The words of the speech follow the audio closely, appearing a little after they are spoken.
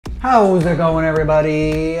How's it going,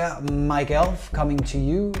 everybody? Mike Elf coming to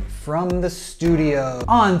you from the studio.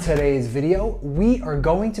 On today's video, we are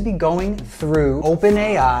going to be going through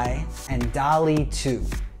OpenAI and Dall-E 2.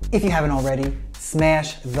 If you haven't already,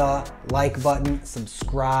 smash the like button,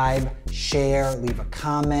 subscribe, share, leave a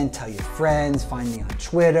comment, tell your friends, find me on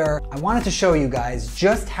Twitter. I wanted to show you guys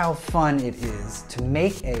just how fun it is to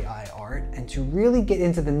make AI art and to really get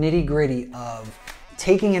into the nitty-gritty of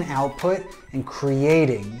taking an output and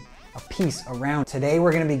creating a piece around. Today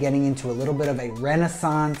we're going to be getting into a little bit of a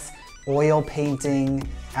Renaissance oil painting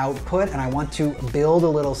output, and I want to build a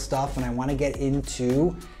little stuff, and I want to get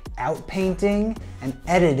into outpainting and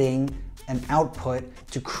editing an output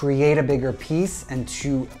to create a bigger piece and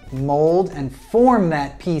to mold and form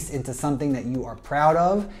that piece into something that you are proud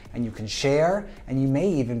of and you can share, and you may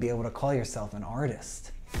even be able to call yourself an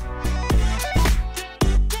artist.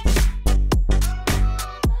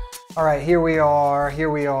 All right, here we are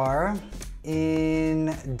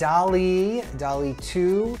in Dall-E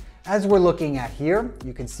 2. As we're looking at here,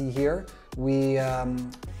 you can see here, we are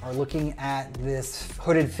looking at this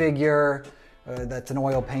hooded figure that's an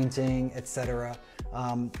oil painting, etc.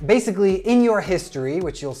 Basically, in your history,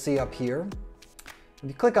 which you'll see up here, if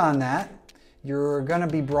you click on that, you're gonna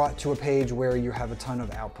be brought to a page where you have a ton of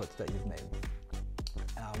outputs that you've made.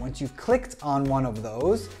 Once you've clicked on one of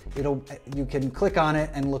those, you can click on it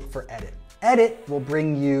and look for edit. Edit will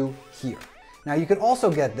bring you here. Now you can also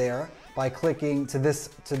get there by clicking to this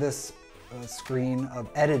screen of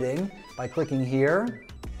editing by clicking here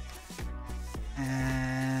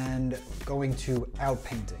and going to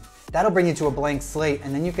outpainting. That'll bring you to a blank slate,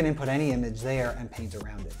 and then you can input any image there and paint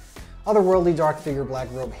around it. Otherworldly, dark figure, black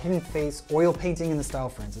robe, hidden face, oil painting in the style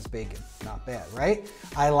of Francis Bacon. Not bad, right?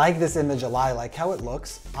 I like this image a lot. I like how it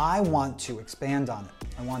looks. I want to expand on it.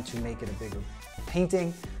 I want to make it a bigger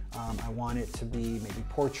painting. I want it to be maybe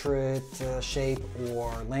portrait shape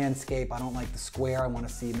or landscape. I don't like the square. I want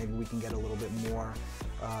to see maybe we can get a little bit more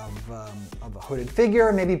of a hooded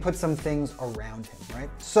figure, maybe put some things around him, right?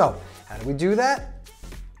 So how do we do that?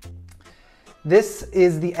 This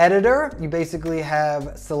is the editor. You basically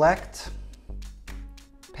have select,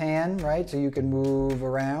 pan, right? So you can move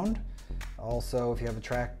around. Also, if you have a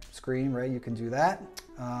track screen, right, you can do that.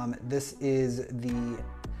 This is the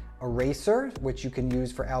eraser, which you can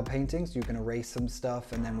use for outpainting. So you can erase some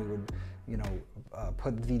stuff, and then we would,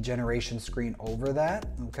 put the generation screen over that,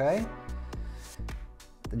 okay?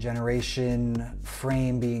 The generation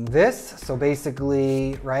frame being this. So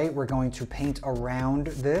basically, right, we're going to paint around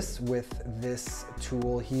this with this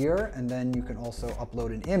tool here, and then you can also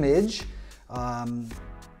upload an image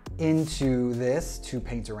into this to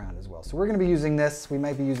paint around as well. So we're gonna be using this. We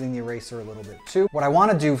might be using the eraser a little bit too. What I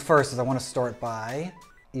wanna do first is I wanna start by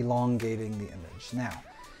elongating the image. Now,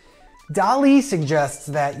 Dall-E suggests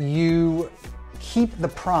that you keep the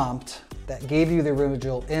prompt that gave you the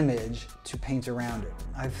original image to paint around it.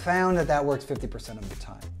 I've found that that works 50% of the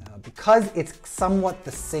time. Because it's somewhat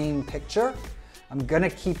the same picture, I'm gonna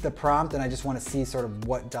keep the prompt, and I just wanna see sort of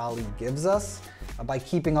what Dall-E gives us by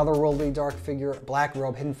keeping otherworldly, dark figure, black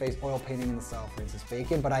robe, hidden face, oil painting in the style of Francis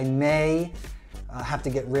Bacon, but I may have to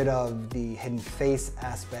get rid of the hidden face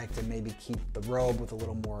aspect and maybe keep the robe with a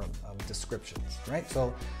little more of descriptions, right?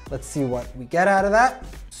 So let's see what we get out of that.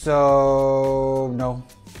 So, no,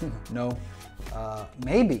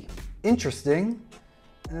 maybe. Interesting.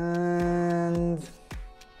 And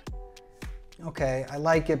okay, I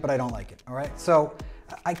like it, but I don't like it, all right? So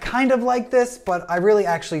I kind of like this, but I really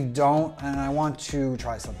actually don't, and I want to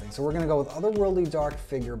try something. So we're gonna go with otherworldly, dark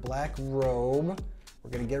figure, black robe.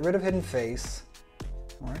 We're gonna get rid of hidden face.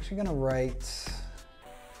 We're actually gonna write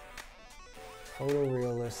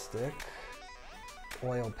photorealistic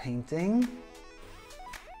oil painting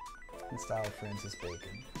in style of Francis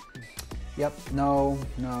Bacon. Yep, no.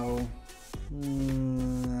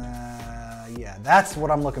 Yeah, that's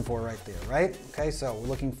what I'm looking for right there, right? Okay, so we're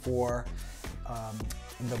looking for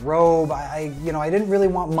the robe. I didn't really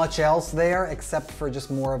want much else there except for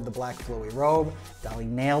just more of the black flowy robe. Dall-E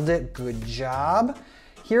nailed it, good job.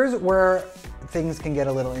 Here's where things can get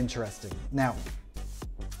a little interesting. Now,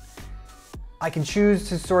 I can choose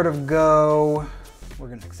to sort of go, we're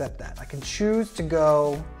gonna accept that. I can choose to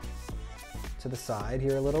go to the side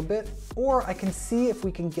here a little bit, or I can see if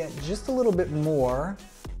we can get just a little bit more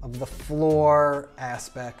of the floor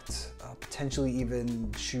aspect, potentially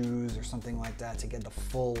even shoes or something like that to get the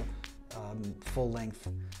full length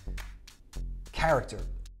character.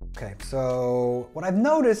 Okay, so what I've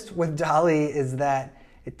noticed with Dall-E is that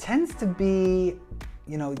it tends to be,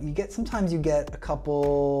 sometimes you get a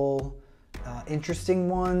couple interesting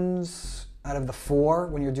ones out of the four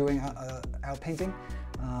when you're doing outpainting.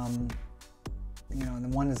 You know, and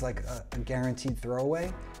then one is like a guaranteed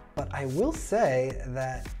throwaway. But I will say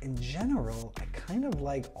that in general, I kind of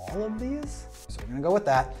like all of these. So we're gonna go with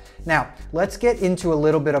that. Now, let's get into a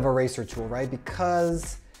little bit of eraser tool, right?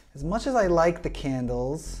 Because as much as I like the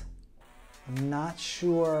candles, I'm not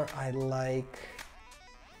sure I like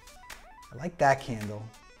that candle.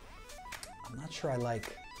 I'm not sure I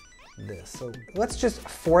like this. So let's just,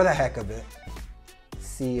 for the heck of it,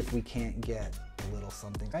 see if we can't get a little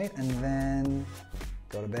something, right? And then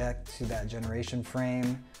go back to that generation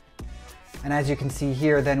frame. And as you can see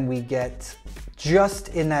here, then we get, just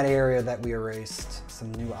in that area that we erased,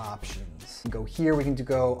 some new options. Go here, we can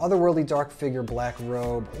go otherworldly dark figure, black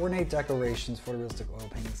robe, ornate decorations, photorealistic oil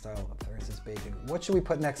painting style of Francis Bacon. What should we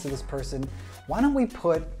put next to this person? Why don't we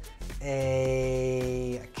put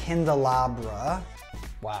a candelabra?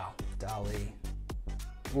 Wow, Dall-E.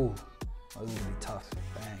 Ooh, this is gonna be tough.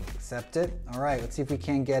 Bang, accept it. All right, let's see if we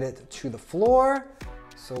can get it to the floor.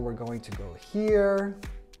 So we're going to go here,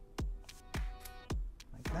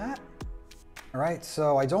 like that. All right,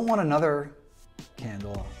 so I don't want another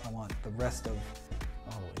candle. I want the rest of,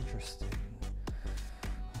 oh, interesting.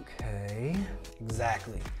 Okay,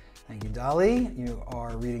 exactly. Thank you, Dall-E. You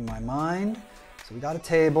are reading my mind. So we got a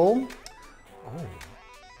table. Oh,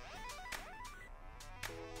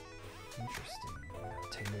 interesting. We got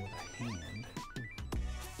a table with a hand.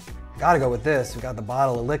 Gotta go with this. We got the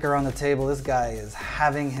bottle of liquor on the table. This guy is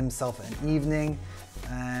having himself an evening.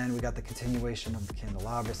 And we got the continuation of the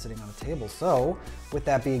candelabra sitting on the table. So with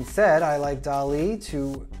that being said, I like Dall-E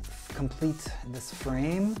to complete this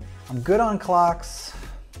frame. I'm good on clocks.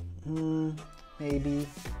 Maybe.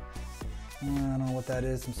 I don't know what that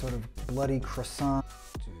is. Some sort of bloody croissant.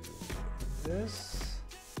 Do this.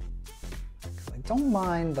 I don't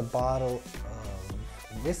mind the bottle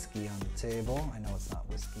of whiskey on the table. I know it's not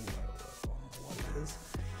whiskey, but I don't know what it is.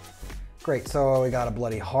 Great, so we got a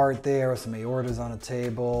bloody heart there with some aortas on a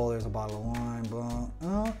table. There's a bottle of wine, boom.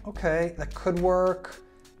 Oh, okay, that could work.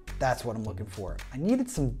 That's what I'm looking for. I needed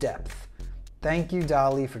some depth. Thank you,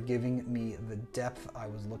 Dall-E, for giving me the depth I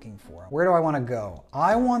was looking for. Where do I want to go?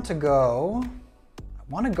 I want to go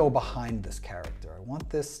behind this character. I want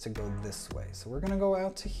this to go this way. So we're gonna go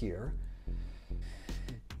out to here.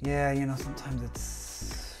 Yeah, you know, sometimes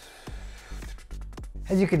it's,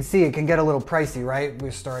 as you can see, it can get a little pricey, right?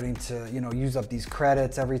 We're starting to, you know, use up these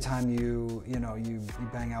credits every time you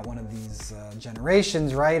bang out one of these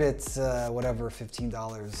generations, right? It's whatever,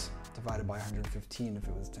 $15 divided by 115 if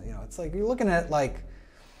it was, you know, it's like, you're looking at like,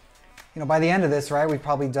 you know, by the end of this, right, we've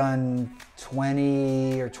probably done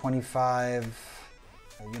 20 or 25,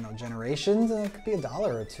 you know, generations, and it could be $1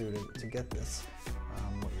 or $2 to get this,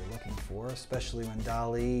 what you're looking for, especially when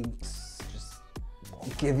Dall-E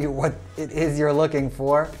won't give you what it is you're looking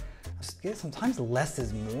for. Sometimes less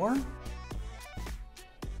is more.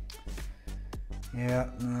 Yeah,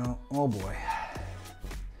 no, oh boy.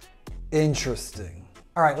 Interesting.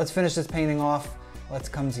 All right, let's finish this painting off. Let's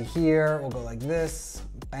come to here. We'll go like this,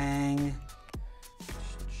 bang.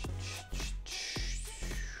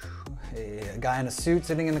 Hey, a guy in a suit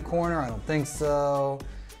sitting in the corner. I don't think so.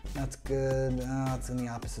 That's good. Oh, it's in the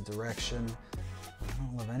opposite direction. I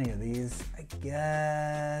don't love any of these. I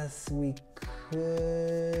guess we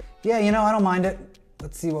could. Yeah, you know, I don't mind it.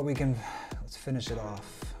 Let's see what we can, let's finish it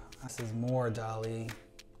off. This is more Dall-E.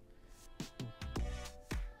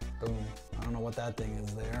 Boom. I don't know what that thing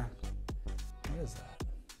is there. What is that?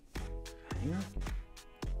 Hanger?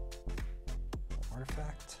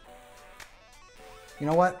 Artifact? You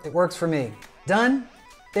know what? It works for me. Done?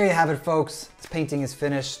 There you have it, folks. This painting is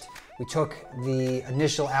finished. We took the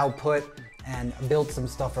initial output and built some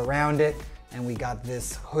stuff around it, and we got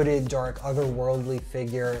this hooded, dark, otherworldly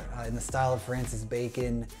figure in the style of Francis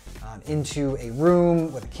Bacon into a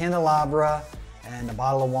room with a candelabra and a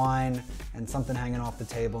bottle of wine and something hanging off the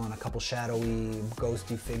table and a couple shadowy,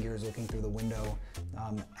 ghosty figures looking through the window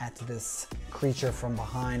at this creature from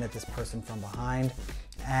behind, at this person from behind.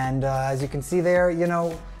 And as you can see there, you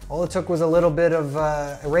know, all it took was a little bit of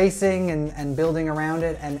erasing and building around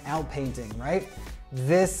it and outpainting, right?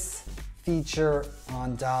 This feature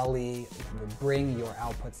on Dall-E will bring your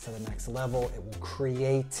outputs to the next level. It will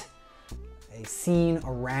create a scene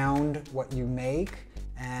around what you make.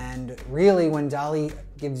 And really, when Dall-E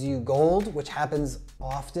gives you gold, which happens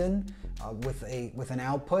often with an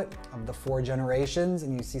output of the 4 generations,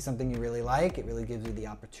 and you see something you really like, it really gives you the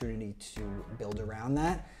opportunity to build around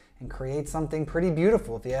that and create something pretty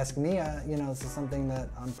beautiful. If you ask me, you know, this is something that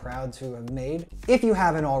I'm proud to have made. If you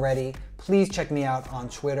haven't already, please check me out on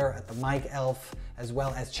Twitter at the Mike Elf, as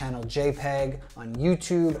well as channel JPEG on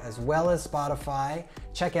YouTube, as well as Spotify.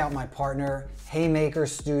 Check out my partner, Haymaker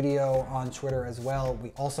Studio, on Twitter as well.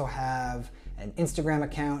 We also have an Instagram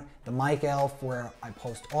account, the Mike Elf, where I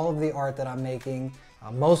post all of the art that I'm making,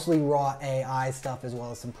 mostly raw AI stuff, as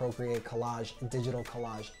well as some Procreate collage, digital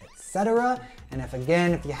collage, etc. And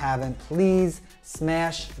if you haven't, please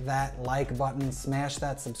smash that like button, smash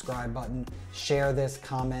that subscribe button, share this,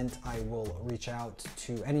 comment. I will reach out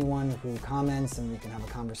to anyone who comments and we can have a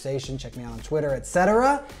conversation. Check me out on Twitter,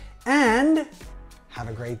 etc. And have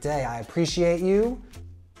a great day. I appreciate you.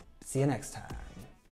 See you next time.